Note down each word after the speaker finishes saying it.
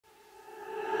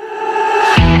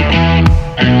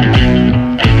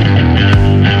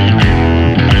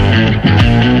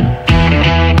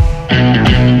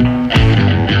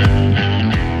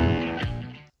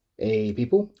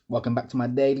to my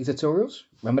daily tutorials.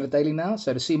 Remember the daily now?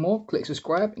 So to see more, click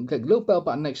subscribe and click the little bell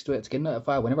button next to it to get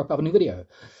notified whenever I put up a new video.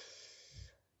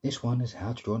 This one is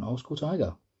how to draw an old school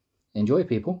tiger. Enjoy,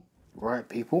 people. Right,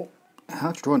 people,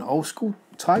 how to draw an old school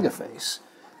tiger face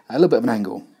at a little bit of an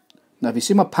angle. Now, if you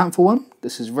see my panther one,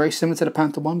 this is very similar to the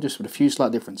panther one, just with a few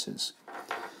slight differences.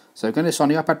 So I'm going to this on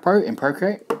the iPad Pro in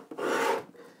Procreate.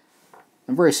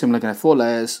 And very similar, going to have 4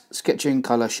 layers, sketching,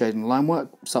 colour, shading, line work.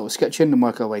 Start with sketching and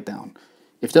work our way down.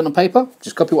 If you've done it on paper,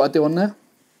 just copy what I do on there.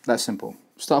 That's simple.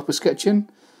 Start off with sketching.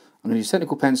 I'm going to use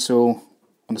technical pencil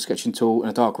on the sketching tool in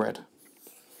a dark red.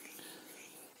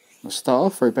 I'll start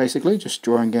off very basically, just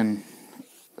drawing in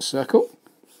a circle.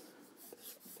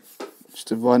 Just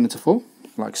divide into 4,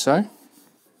 like so.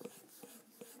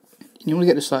 You want to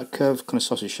get this like curved kind of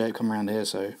sausage shape come around here,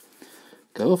 so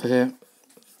go over here.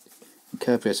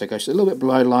 Curve here, so it goes a little bit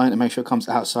below line and make sure it comes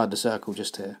outside the circle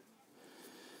just here.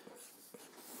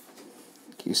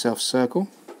 Get yourself a circle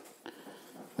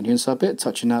on the inside bit,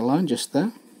 touching that line just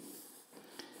there.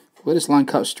 Where this line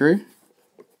cuts through,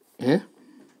 here,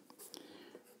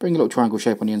 bring a little triangle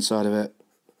shape on the inside of it,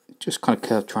 just kind of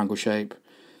curved triangle shape.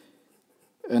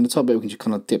 And the top bit we can just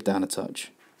kind of dip down a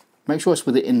touch. Make sure it's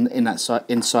with it in that side,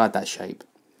 inside that shape.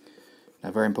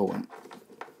 Now, very important.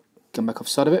 Come back off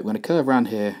the side of it. We're going to curve around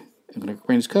here. I'm going to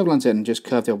bring this curve lines in and just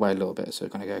curve the other way a little bit. So we're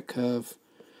going to go curve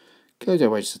the other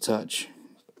way just a touch,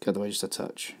 curve the other way just a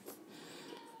touch.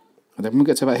 And then when we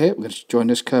get to about here, we're going to join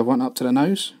this curve one up to the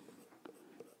nose.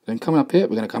 Then coming up here,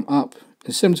 we're going to come up.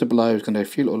 And similar to below, we're going to do a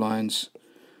few little lines,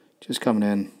 just coming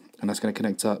in, and that's going to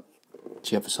connect up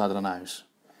to the other side of the nose.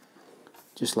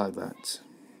 Just like that.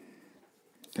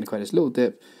 Going to create this little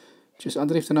dip just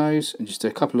underneath the nose and just do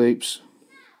a couple of loops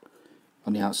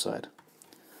on the outside.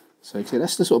 So you can see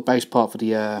that's the sort of base part for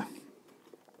the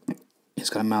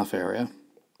its kind of mouth area.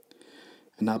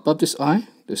 And now above this eye,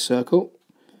 this circle,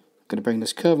 I'm going to bring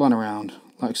this curve line around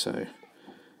like so.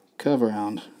 Curve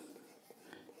around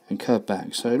and curve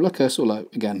back. So like a sort of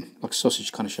like, again, like a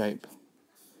sausage kind of shape.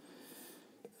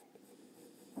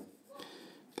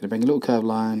 Going to bring a little curve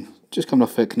line, just coming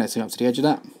off it, connecting up to the edge of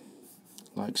that.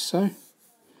 Like so.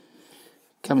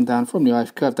 Coming down from the eye,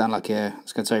 curve down like here.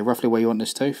 It's going to tell you roughly where you want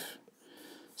this tooth.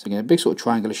 So again, a big sort of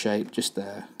triangular shape just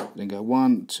there. Then go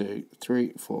 1, 2,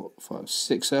 3, 4, 5,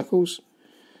 6 circles.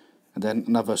 And then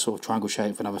another sort of triangle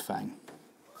shape for another fang.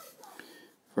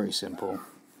 Very simple.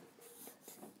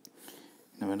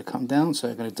 Now we're going to come down, so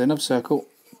we're going to do another circle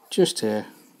just here.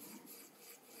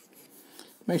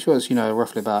 Make sure it's, you know,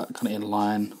 roughly about kind of in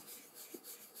line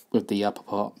with the upper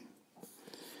part.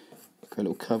 Create a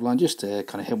little curve line just here,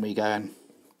 kind of hit where you're going.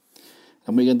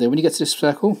 And what you're going to do, when you get to this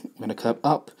circle, we're going to curve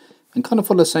up and kind of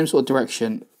follow the same sort of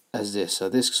direction as this, so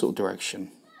this sort of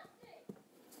direction.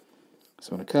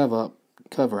 So I'm going to curve up,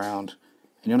 curve around,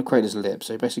 and you want to create this lip.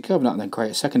 So you're basically curving up and then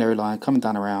create a secondary line coming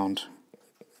down around.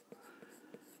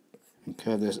 And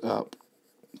curve this up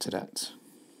to that.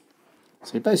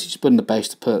 So you're basically just putting the base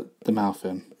to put the mouth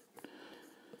in.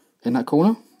 In that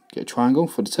corner, get a triangle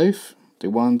for the tooth. Do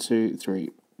 1, 2, 3,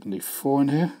 and do 4 in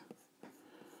here.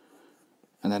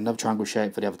 And then another triangle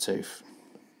shape for the other tooth.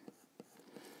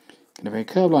 Going to bring a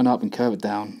curve line up and curve it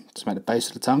down to make the base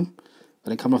of the tongue. But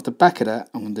then coming off the back of that,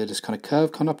 I'm going to do this kind of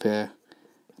curve coming up here.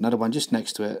 Another one just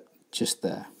next to it, just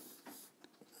there.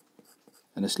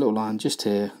 And this little line just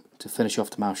here to finish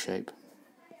off the mouth shape.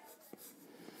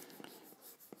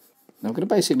 Now I'm going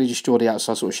to basically just draw the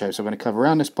outside sort of shape. So I'm going to curve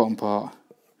around this bottom part,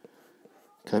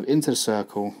 curve into the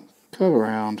circle, curve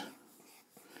around.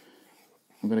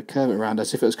 I'm going to curve it around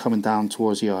as if it was coming down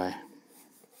towards the eye.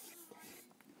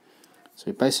 So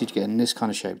you're basically getting this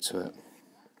kind of shape to it.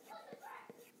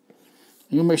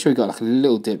 You want to make sure you've got like a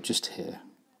little dip just here.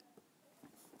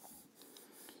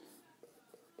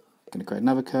 Going to create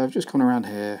another curve just coming around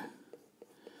here.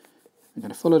 I'm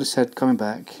going to follow this head coming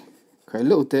back, create a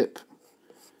little dip,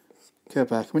 curve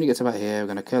back. When you get to about here, we're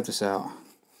going to curve this out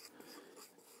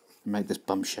and make this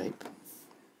bump shape.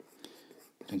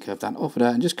 Then curve down off of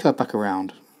that and just curve back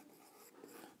around.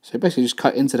 So basically just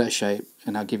cut into that shape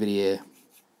and I'll give it the ear.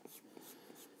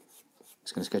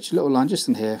 Just going to sketch a little line just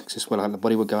in here, because this is where like the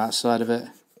body would go outside of it.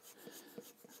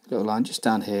 Little line just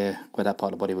down here where that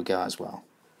part of the body would go out as well.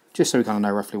 Just so we kind of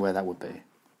know roughly where that would be.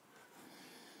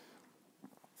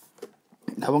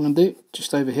 Now what I'm going to do,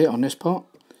 just over here on this part,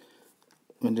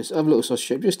 I'm going to do this other little sausage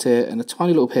shape just here and a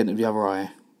tiny little pin of the other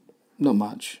eye. Not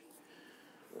much.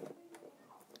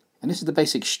 And this is the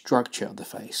basic structure of the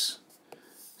face.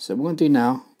 So what we're going to do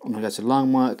now, I'm going to go to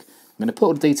line work, I'm going to put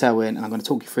all the detail in and I'm going to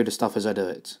talk you through the stuff as I do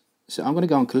it. So I'm going to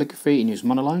go on calligraphy and use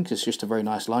monoline because it's just a very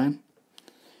nice line.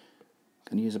 I'm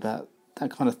going to use about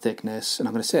that kind of thickness and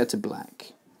I'm going to set it to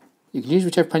black. You can use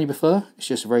whichever pen you prefer. It's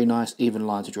just a very nice even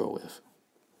line to draw with.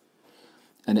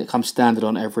 And it comes standard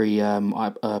on every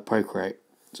Procreate.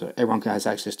 So everyone has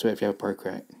access to it if you have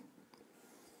Procreate.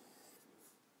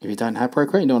 If you don't have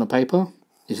Procreate and do it on a paper,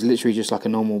 it's literally just like a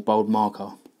normal bold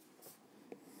marker.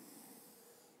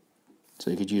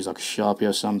 So you could use like a Sharpie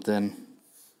or something.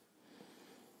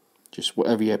 Just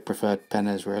whatever your preferred pen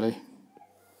is, really.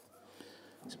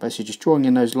 So basically just drawing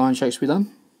in those line shapes we've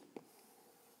done.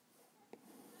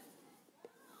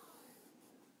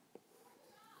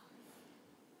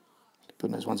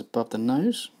 Putting those ones above the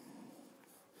nose.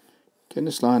 Getting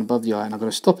this line above the eye, and I'm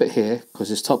going to stop it here because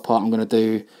this top part I'm going to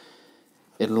do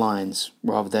in lines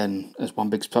rather than as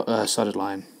one big solid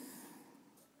line.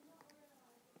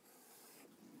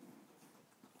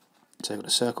 So I've got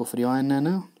a circle for the eye in there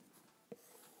now.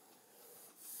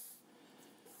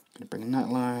 Going to bring in that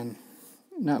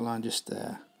line just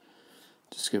there.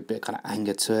 Just give a bit of kind of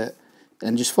anger to it.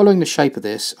 And just following the shape of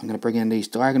this, I'm going to bring in these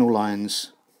diagonal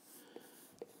lines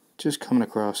just coming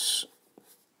across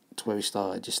to where we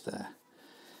started, just there.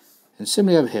 And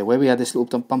similarly over here, where we had this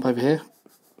little bump over here,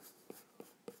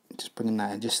 just bringing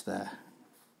that in just there.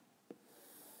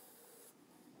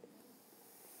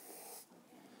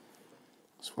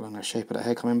 Just following the shape of that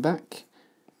hair coming back.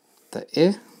 The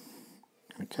ear,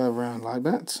 going to curve around like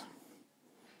that.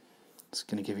 It's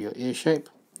going to give you your ear shape.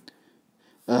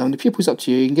 The pupil's up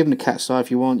to you. You can give them the cat's eye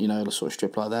if you want, you know, a sort of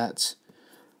strip like that.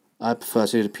 I prefer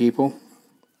to do the pupil.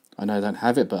 I know I don't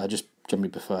have it, but I just generally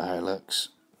prefer how it looks.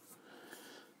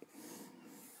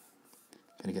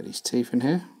 Going to get these teeth in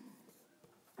here.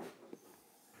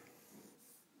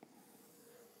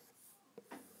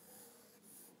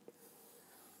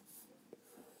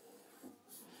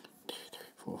 2, 3,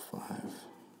 4, 5.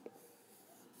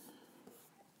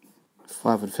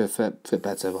 5 would fit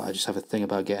better, but I just have a thing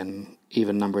about getting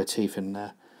even number of teeth in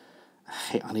there. I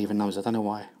hate uneven numbers, I don't know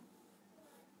why.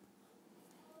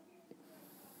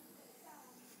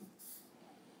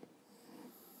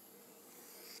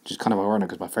 Which is kind of ironic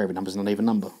because my favourite number is an uneven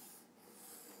number.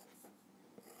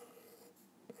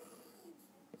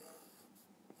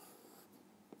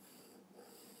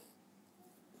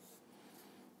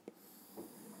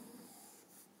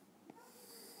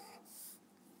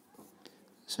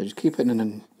 So just keep putting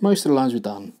in most of the lines we've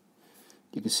done.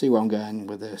 You can see where I'm going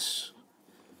with this.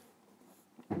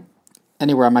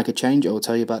 Anywhere I make a change, I will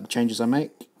tell you about the changes I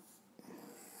make.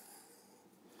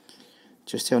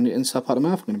 Just here on the inside part of the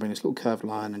mouth, I'm going to bring this little curved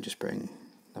line and just bring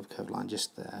another curved line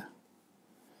just there.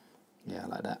 Yeah,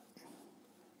 like that.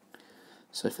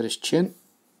 So for this chin,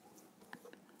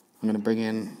 I'm going to bring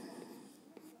in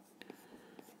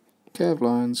curved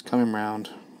lines coming round.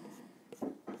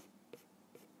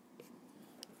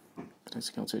 Let's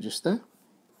go to it just there.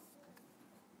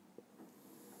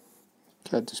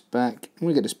 Cut this back. I'm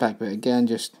going to get this back bit again,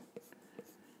 just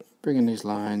bringing these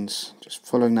lines, just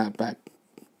following that back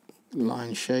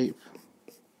line shape.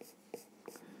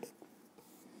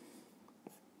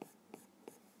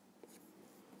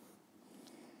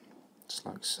 Just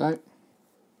like so.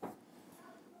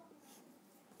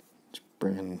 Just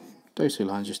bringing those two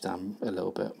lines just down a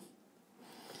little bit.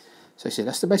 So you see,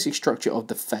 that's the basic structure of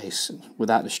the face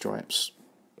without the stripes.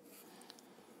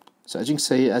 So as you can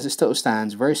see, as it still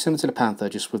stands, very similar to the panther,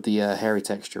 just with the hairy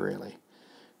texture really.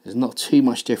 There's not too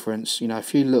much difference, you know, a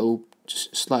few little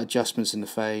just slight adjustments in the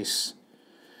face.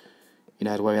 You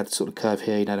know, the way we had the sort of curve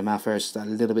here, you know, the mouth area is just a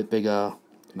little bit bigger.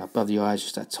 You know, above the eyes,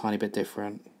 just a tiny bit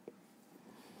different.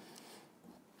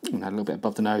 You know, a little bit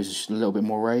above the nose is just a little bit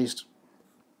more raised.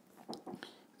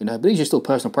 You know, but these are still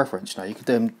personal preference. You know, you could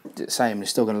do them the same and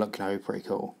it's still going to look, you know, pretty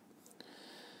cool.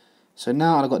 So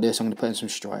now I've got this, I'm going to put in some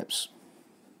stripes.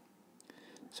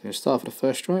 So I'm going to start with the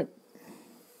first stripe.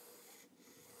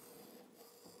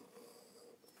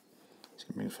 It's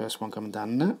going to be the first one coming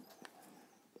down there.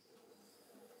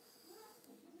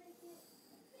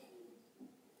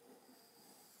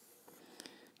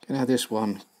 Going to have this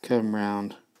one curving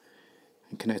round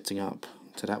and connecting up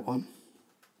to that one.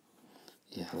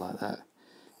 Yeah, like that.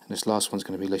 And this last one's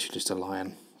going to be literally just a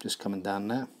line, just coming down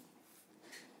there.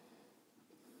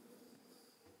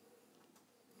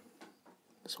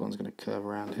 This one's going to curve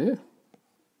around here.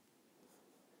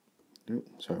 Ooh,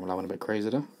 sorry, well, I went a bit crazy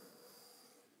there.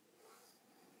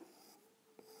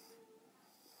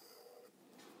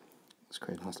 Let's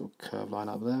create a nice little curved line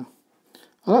up there.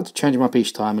 I like to change them up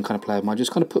each time and kind of play with them. I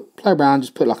just kind of play around,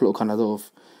 just put like a little kind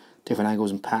of different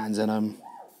angles and patterns in them.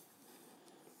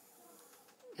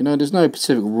 You know, there's no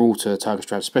specific rule to tiger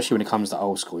stripes, especially when it comes to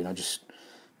old school. You know, just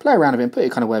play around a bit and put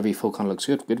it kind of wherever you feel kind of looks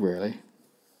good really.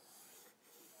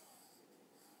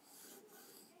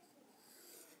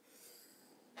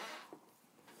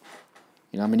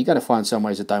 You know, I mean, you got to find some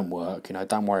ways that don't work. You know,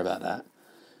 don't worry about that.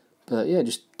 But yeah,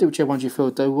 just do whichever ones you feel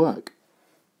do work.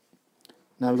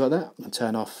 Now we've got that. I'll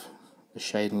turn off the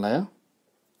shading layer.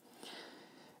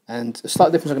 And a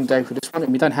slight difference I'm going to do for this one,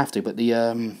 and we don't have to, but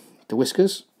the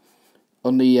whiskers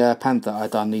on the Panther,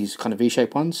 I've done these kind of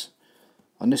V-shaped ones.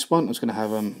 On this one, I'm just going to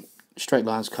have straight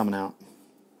lines coming out,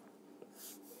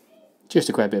 just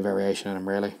to create a bit of variation in them,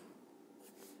 really,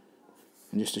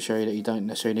 and just to show you that you don't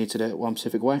necessarily need to do it one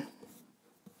specific way.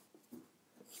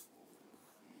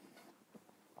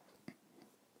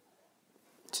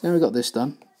 So now we've got this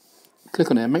done.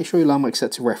 Click on it and make sure your line work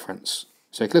set to reference.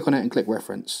 So click on it and click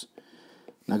reference.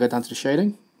 Now go down to the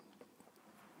shading.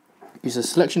 Use the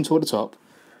selection tool at the top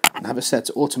and have it set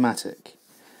to automatic.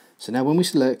 So now when we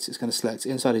select, it's going to select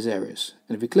inside these areas.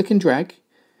 And if you click and drag,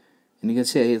 and you can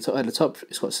see at the top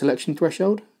it's got selection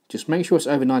threshold. Just make sure it's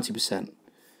over 90%.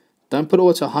 Don't put it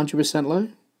all to 100% low,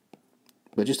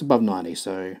 but just above 90.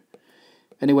 So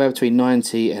anywhere between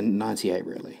 90 and 98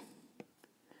 really.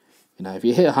 You know, if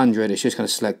you hit 100, it's just going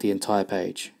to select the entire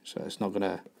page. So it's not going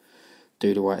to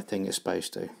do the right thing it's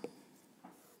supposed to.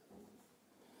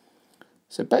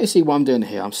 So basically what I'm doing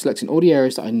here, I'm selecting all the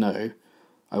areas that I know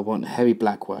I want heavy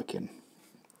black work in.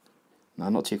 No,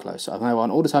 not too close. So I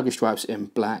want all the target stripes in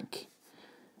black.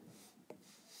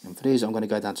 And for these, I'm going to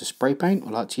go down to spray paint. I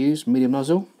like to use medium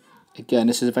nozzle. Again,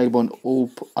 this is available on all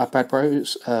iPad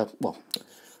Pros, well,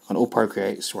 on all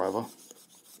Procreates rather.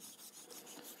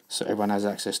 So everyone has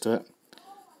access to it.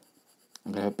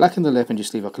 I'm going to blacken the lip and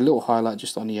just leave like a little highlight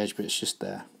just on the edge, but it's just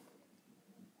there.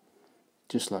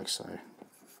 Just like so.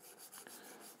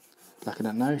 Blacken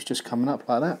that nose, just coming up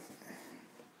like that.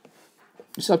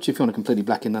 It's up to you if you want to completely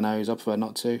blacken the nose. I prefer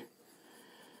not to.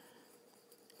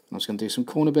 I'm just going to do some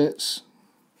corner bits.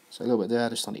 So a little bit there,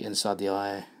 just on the inside of the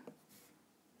eye.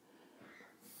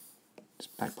 This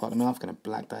back part of the mouth, going to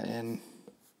black that in.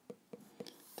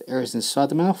 The areas inside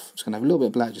the mouth, just going to have a little bit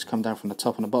of black just come down from the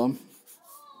top and the bottom.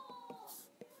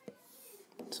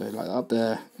 So like up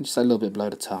there, and just a little bit below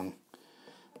the tongue.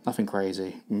 Nothing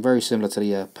crazy. And very similar to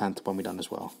the Panther one we done as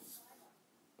well.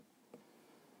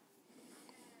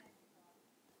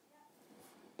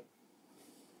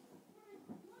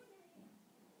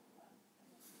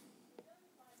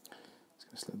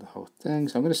 Select the whole thing.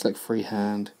 So I'm going to select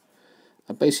freehand.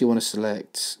 I basically want to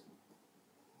select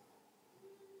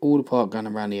all the part going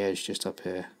around the edge just up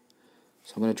here.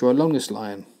 So I'm going to draw along this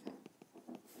line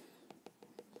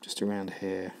just around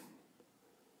here.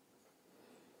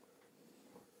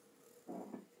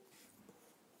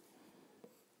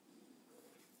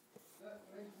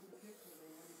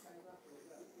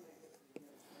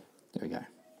 There we go.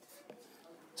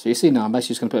 So you see now I'm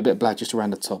basically just going to put a bit of black just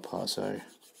around the top part. So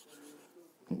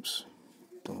oops,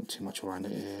 don't want too much around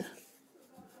it here.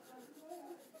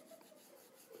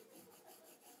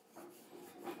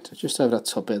 So just over that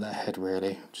top bit of that head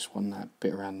really, just want that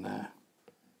bit around there.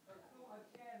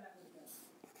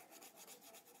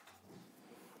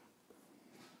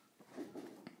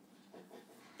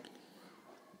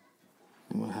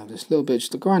 And we'll have this little bit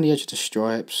just around the edge of the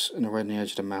stripes and around the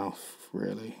edge of the mouth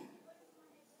really.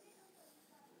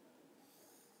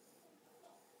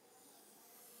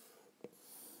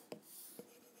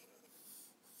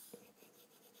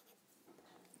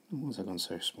 Why has that gone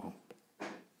so small?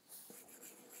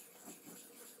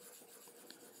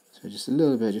 So just a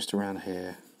little bit just around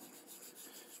here.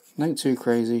 Nothing too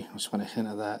crazy, I just want a hint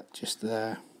of that just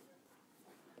there.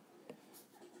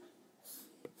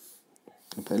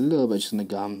 And put a little bit just in the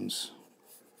gums.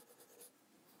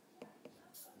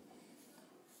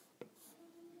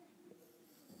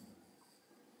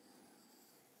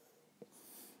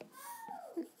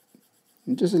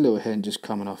 And just a little hint just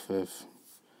coming off of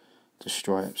the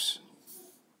stripes.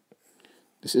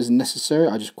 This isn't necessary,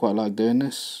 I just quite like doing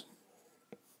this.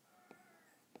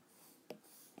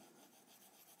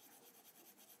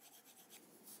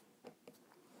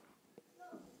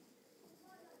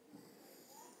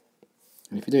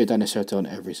 And if you do it, don't necessarily do it on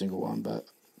every single one, but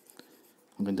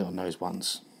I'm going to do it on those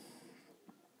ones.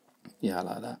 Yeah, I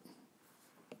like that.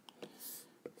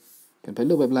 Going to put a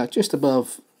little bit of black just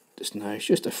above this nose,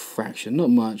 just a fraction, not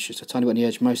much, just a tiny bit on the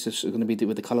edge. Most of it's going to be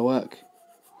with the colour work.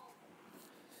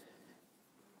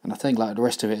 And I think like the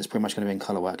rest of it is pretty much going to be in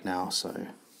colour work now, so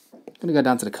I'm going to go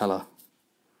down to the colour.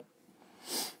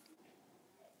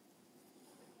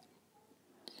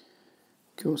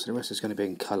 Cool, so the rest is going to be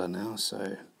in colour now,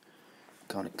 so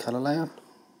go on a colour layer.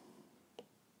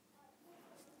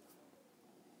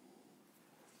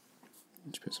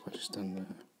 Which bits have I just done there?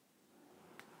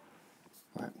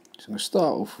 Right, so I'm going to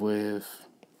start off with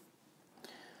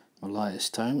my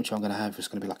lightest tone, which I'm going to have is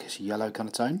going to be like this yellow kind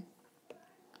of tone.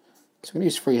 So I'm going to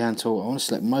use the freehand tool. I want to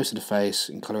select most of the face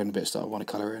and colour in the bits that I want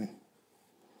to colour in.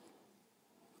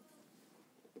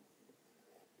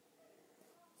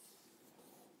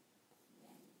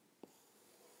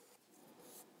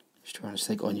 Just trying to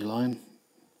stick on your line.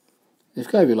 If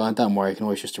you go over your line, don't worry, you can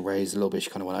always just erase a little bit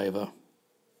you kind of went over.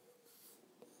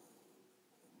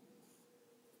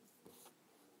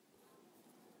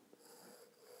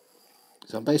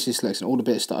 So I'm basically selecting all the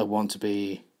bits that I want to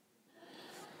be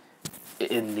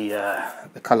in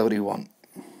the colour that you want.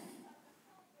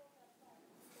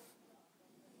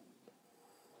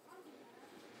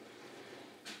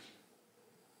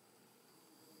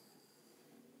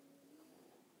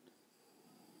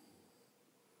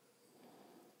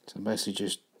 So I'm basically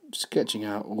just sketching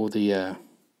out all the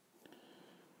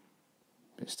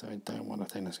bits that I don't want. I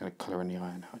think that's going to colour in the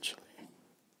eye now, actually.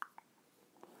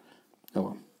 Oh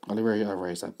well, I'll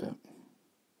erase that bit.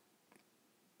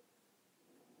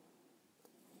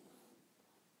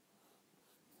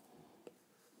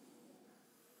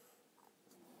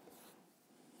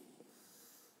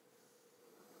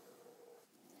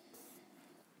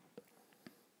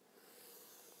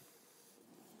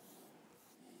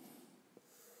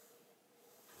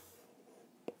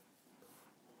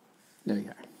 There we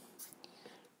go.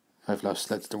 Hopefully I've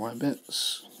selected the right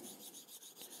bits.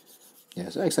 Yeah,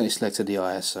 so I accidentally selected the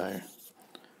eye, so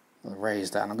I'll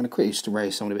erase that. And I'm going to quickly just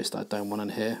erase some of the bits that I don't want in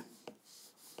here.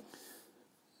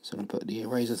 So I'm going to put the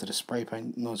eraser to the spray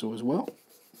paint nozzle as well.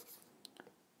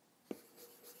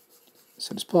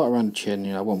 So this part around the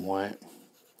chin, I want white.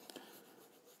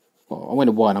 Well, I want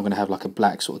a white and I'm going to have like a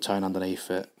black sort of tone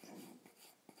underneath it.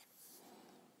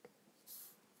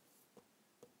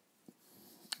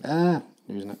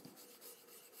 Losing it.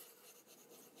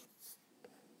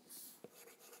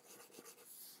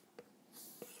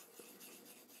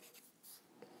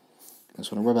 I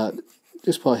just want to rub out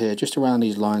this part here, just around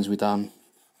these lines we've done.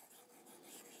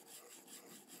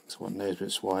 So I want those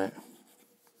bits white.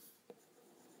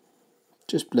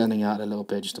 Just blending out a little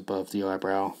bit just above the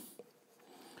eyebrow.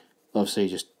 Obviously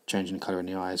just changing the colour in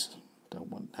the eyes.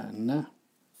 Don't want that in there.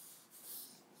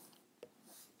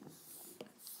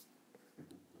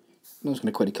 I'm just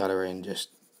going to quickly colour in just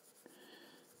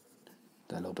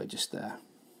that little bit just there.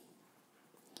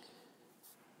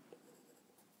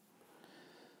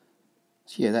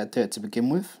 So yeah, that'll do it to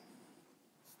begin with.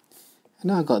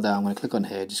 And now I've got that, I'm going to click on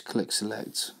here, just click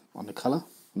select on the colour.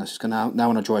 And that's just going to, now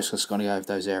when I draw, it's just going to go over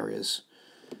those areas,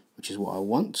 which is what I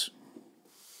want.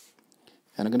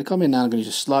 And I'm going to come in now, I'm going to use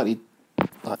a slightly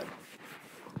like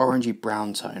orangey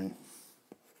brown tone.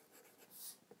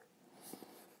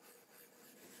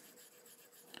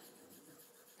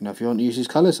 If you want to use these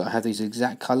colours, I have these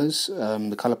exact colours,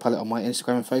 the colour palette on my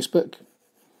Instagram and Facebook.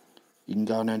 You can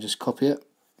go on there and just copy it.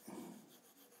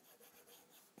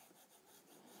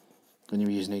 And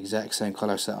you're using the exact same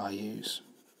colour set I use.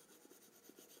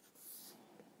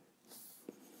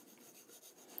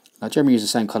 I generally use the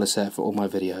same colour set for all my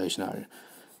videos,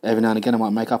 Every now and again I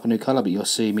might make up a new colour, but you'll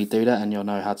see me do that and you'll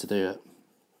know how to do it.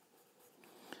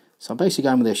 So I'm basically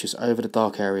going with this just over the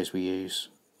dark areas we use.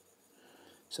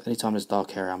 So anytime there's a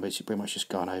dark area, I'm basically pretty much just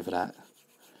going over that.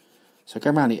 So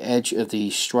going around the edge of the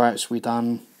stripes we've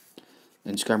done,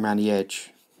 and just going around the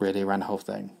edge, really around the whole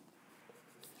thing.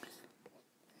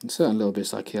 And certain little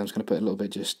bits like here, I'm just going to put a little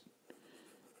bit just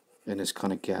in this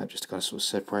kind of gap, just to kind of sort of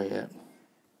separate it.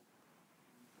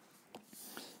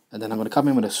 And then I'm going to come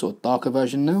in with a sort of darker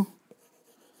version now.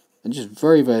 And just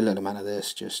very, very little amount of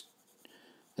this, just,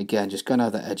 again, just going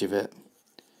over the edge of it.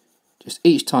 Just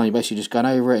each time you're basically just going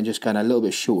over it and just going a little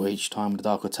bit shorter each time with a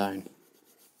darker tone.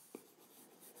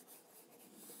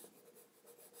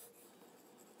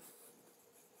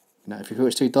 If you feel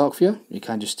it's too dark for you, you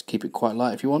can just keep it quite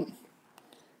light if you want.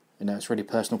 It's really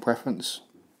personal preference.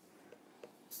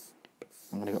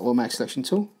 I'm going to go automatic selection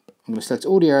tool. I'm going to select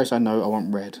all the areas I know I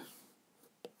want red.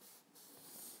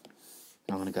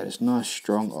 I'm going to go this nice,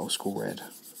 strong, old school red.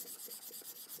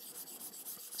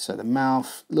 So the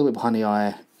mouth, a little bit behind the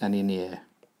eye, and in the ear.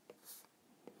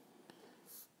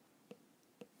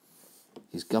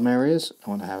 These gum areas, I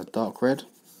want to have a dark red.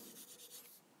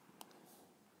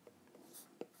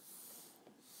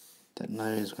 That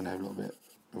nose, we're going to have a little bit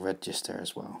of red just there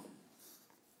as well.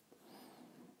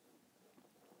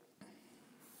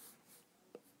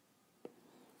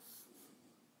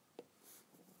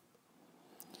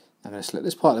 I'm going to select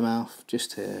this part of the mouth,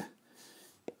 just here.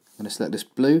 I'm going to select this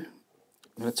blue.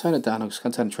 I'm going to turn it down, I'm just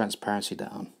going to turn the transparency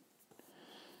down.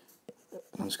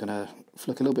 And I'm just going to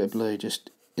flick a little bit of blue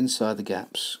just inside the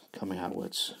gaps, coming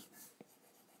outwards.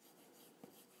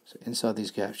 So inside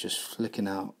these gaps, just flicking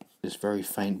out this very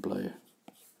faint blue.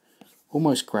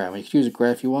 almost grey. I mean, you could use a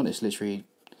grey if you want. It's literally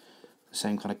the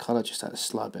same kind of colour, just had a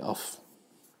slight bit off.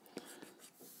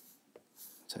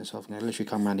 So I'm going to literally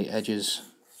come around the edges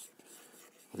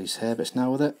of these hair bits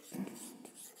now with it.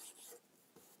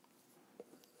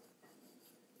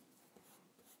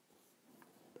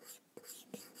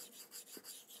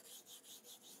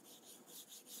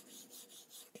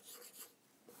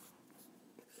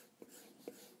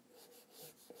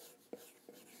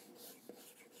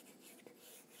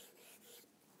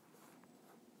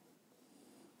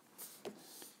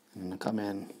 And I come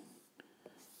in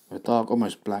with a dark,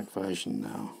 almost black version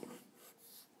now.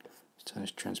 Let's turn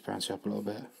this transparency up a little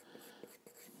bit.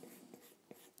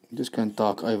 I'm just going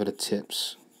dark over the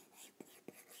tips.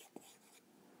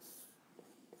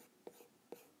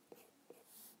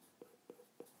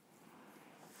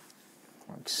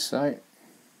 Like so.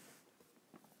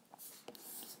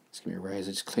 Just give me a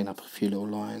razor, just clean up a few little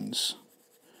lines.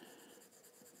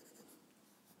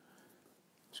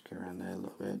 Just go around there a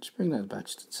little bit. Just bring that back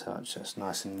just a touch. That's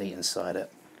nice and neat inside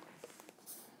it.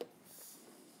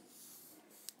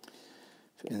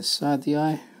 Inside the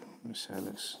eye, let's see how it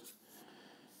looks.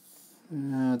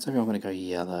 I think I'm going to go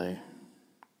yellow.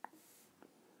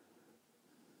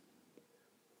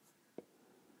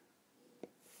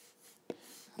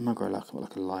 I might go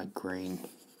like a light green.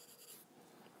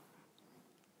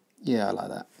 Yeah, I like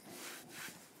that.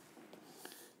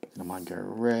 And I might go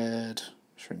red.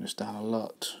 Shrink this down a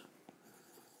lot.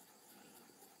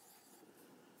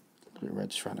 A little bit red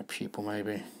just around the pupil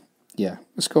maybe. Yeah,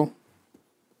 that's cool.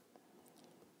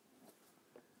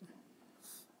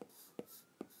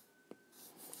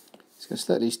 Just going to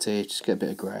select these teeth, just get a bit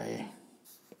of grey.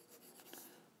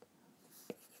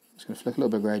 Just going to flick a little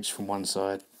bit of grey just from one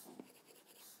side.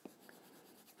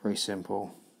 Very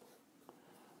simple.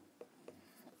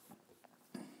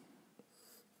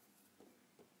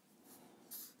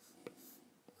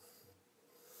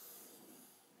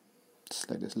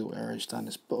 Select this little area just down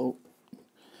this bottle.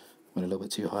 Went a little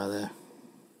bit too high there.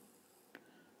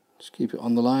 Just keep it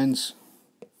on the lines.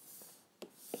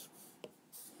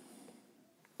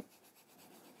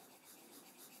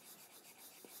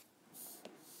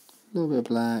 A little bit of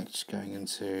black, just going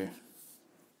into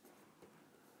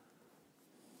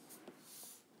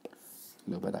a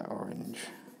little bit of that orange,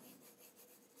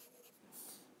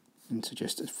 into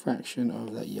just a fraction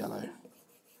of that yellow.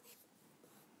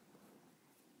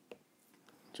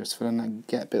 Just filling that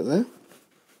gap bit there.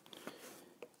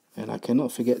 And I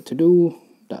cannot forget to do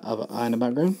that other eye in the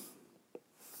background,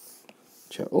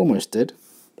 which I almost did.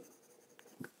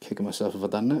 Kicking myself if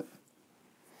I'd done that. And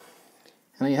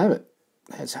there you have it.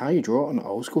 That's how you draw an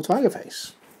old school tiger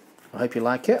face. I hope you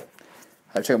like it.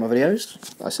 I hope you check out my videos.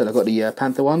 Like I said, I've got the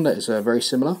Panther one that is very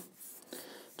similar.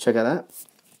 Check out that.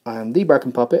 I am the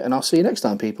Broken Puppet, and I'll see you next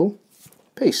time, people.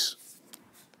 Peace.